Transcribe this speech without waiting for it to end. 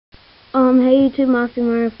Hey YouTube,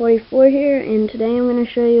 Mario44 here, and today I'm going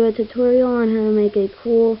to show you a tutorial on how to make a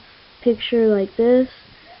cool picture like this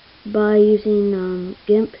by using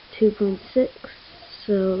Gimp 2.6.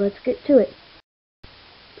 So let's get to it.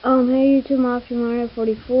 Hey YouTube,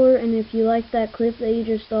 Mario44, and if you like that clip that you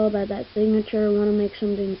just saw about that signature or want to make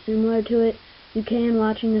something similar to it, you can,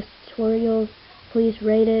 watching this tutorial. Please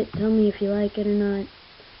rate it, tell me if you like it or not,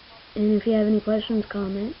 and if you have any questions,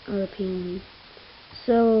 comment or PM me.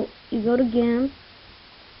 So you go to Gimp,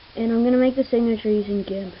 and I'm going to make the signature using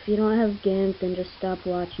Gimp. If you don't have Gimp, then just stop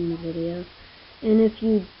watching the video. And if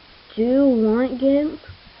you do want Gimp,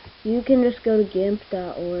 you can just go to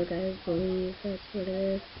gimp.org, I believe that's what it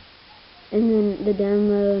is. And then the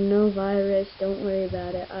download, no virus, don't worry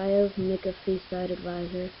about it. I have McAfee Site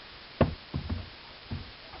Advisor.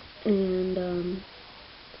 And,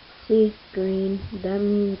 see, green, that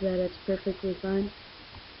means that it's perfectly fine.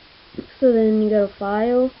 So then you go to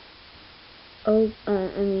File,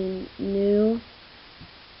 New.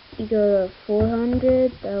 You go to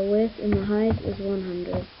 400, the width and the height is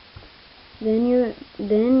 100. Then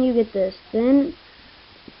you get this. Then,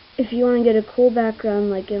 if you want to get a cool background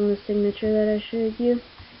like in the signature that I showed you,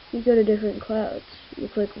 you go to different clouds. You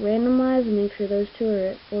click randomize and make sure those two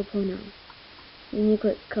are at 4.0. Then you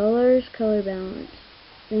click colors, color balance.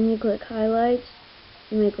 Then you click highlights.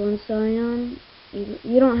 You make one cyan.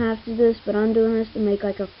 You don't have to do this, but I'm doing this to make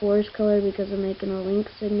like a forest color because I'm making a link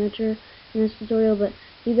signature in this tutorial, but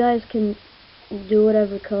you guys can do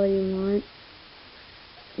whatever color you want.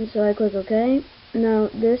 And so I click OK. Now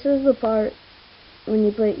this is the part when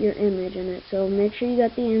you put your image in it, so make sure you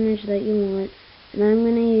got the image that you want, and I'm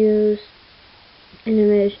going to use an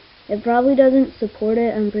image. It probably doesn't support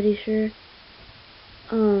it, I'm pretty sure.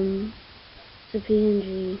 It's a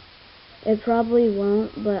PNG. It probably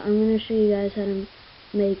won't, but I'm going to show you guys how to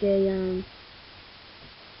make a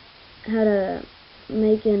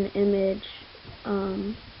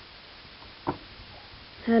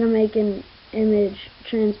image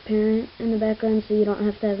transparent in the background, so you don't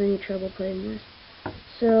have to have any trouble putting this.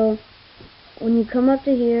 So when you come up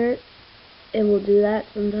to here, it will do that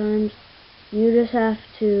sometimes. You just have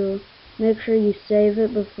to make sure you save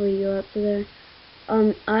it before you go up to there.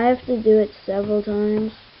 I have to do it several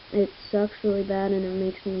times. It sucks really bad and it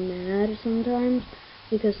makes me mad sometimes,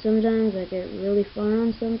 because sometimes I get really far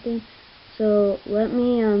on something. So let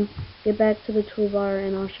me get back to the toolbar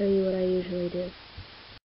and I'll show you what I usually do.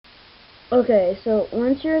 Okay, so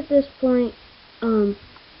once you're at this point,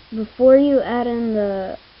 before you add in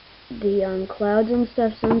the clouds and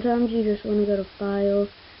stuff, sometimes you just want to go to File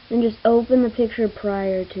and just open the picture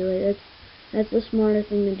prior to it. That's the smarter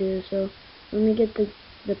thing to do. So let me get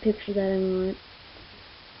the picture that I want.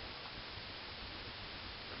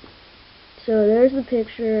 So there's the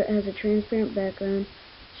picture. It has a transparent background.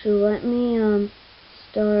 So let me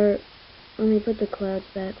let me put the clouds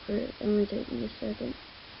back for it. It only take me a second.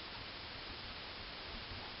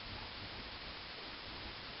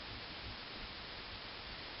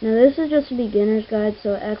 Now this is just a beginner's guide,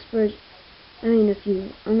 so experts, I'm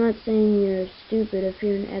not saying you're stupid if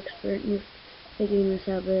you're an expert and you're figuring this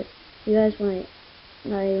out, but you guys might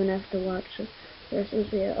not even have to watch the rest of this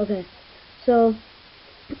video. Okay, so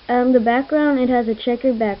the background, it has a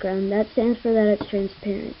checkered background. That stands for that it's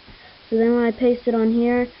transparent. So then when I paste it on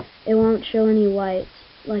here, it won't show any whites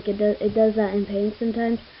like it does that in Paint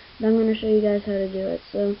sometimes, but I'm going to show you guys how to do it.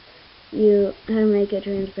 So how to make it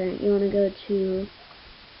transparent. You're going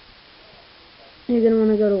to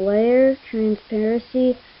want to go to Layer,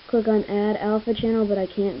 Transparency, click on Add Alpha Channel, but I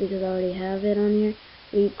can't because I already have it on here.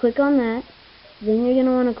 So you click on that, then you're going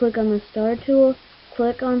to want to click on the star tool,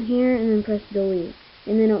 click on here, and then press delete.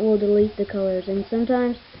 And then it will delete the colors. And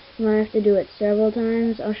sometimes you might have to do it several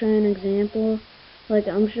times. I'll show you an example. Like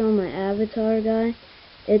I'm showing my avatar guy.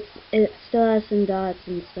 It still has some dots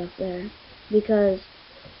and stuff there because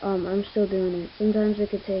I'm still doing it. Sometimes it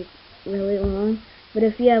could take really long. But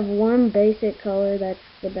if you have one basic color, that's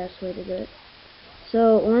the best way to do it.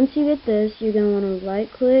 So once you get this, you're going to want to right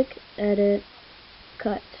click, edit,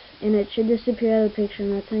 cut. And it should disappear out of the picture,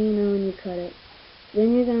 and that's how you know when you cut it.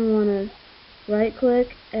 Then you're going to want to right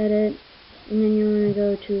click, edit, and then you're going to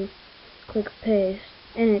go to click paste,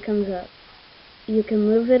 and it comes up. You can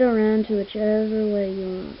move it around to whichever way you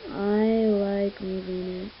want. I like moving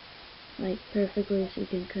it like perfectly so you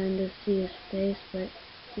can kind of see his face, but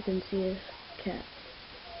you can see his cat.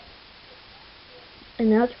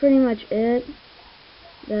 And that's pretty much it.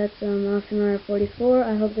 That's Mario44.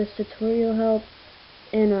 I hope this tutorial helped.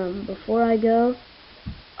 And before I go,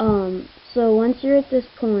 so once you're at this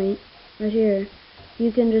point right here,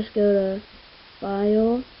 you can just go to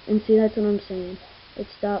File, and see, that's what I'm saying. it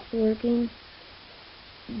stops working.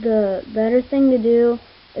 The better thing to do,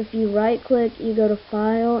 if you right click, you go to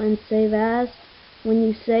File and Save As. When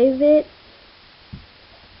you save it,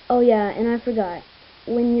 oh yeah, and I forgot,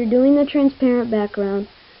 when you're doing the transparent background,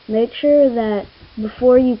 make sure that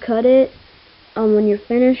before you cut it, when you're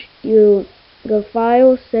finished, you go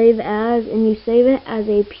File, Save As, and you save it as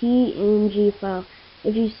a PNG file.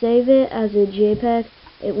 If you save it as a JPEG,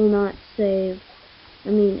 it will not save.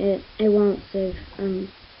 It won't save.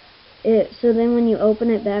 So then when you open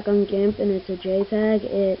it back on Gimp and it's a JPEG,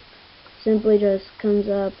 it simply just comes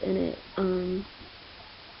up and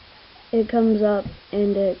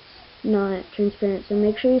it's not transparent. So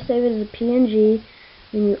make sure you save it as a PNG.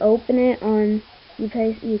 When you open it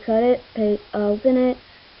open it,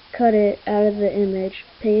 cut it out of the image,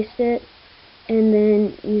 paste it, and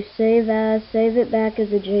then you save it back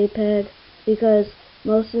as a JPEG, because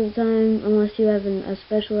most of the time, unless you have a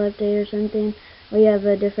special update or something, or you have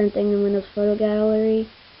a different thing in Windows Photo Gallery,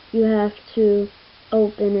 you have to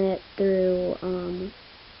open it through,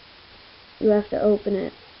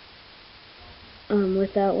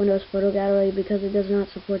 without Windows Photo Gallery, because it does not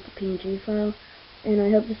support the PNG file. And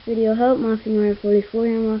I hope this video helped. Mafia Mario 44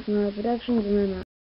 here, Mafia Mario Productions, and I'm out.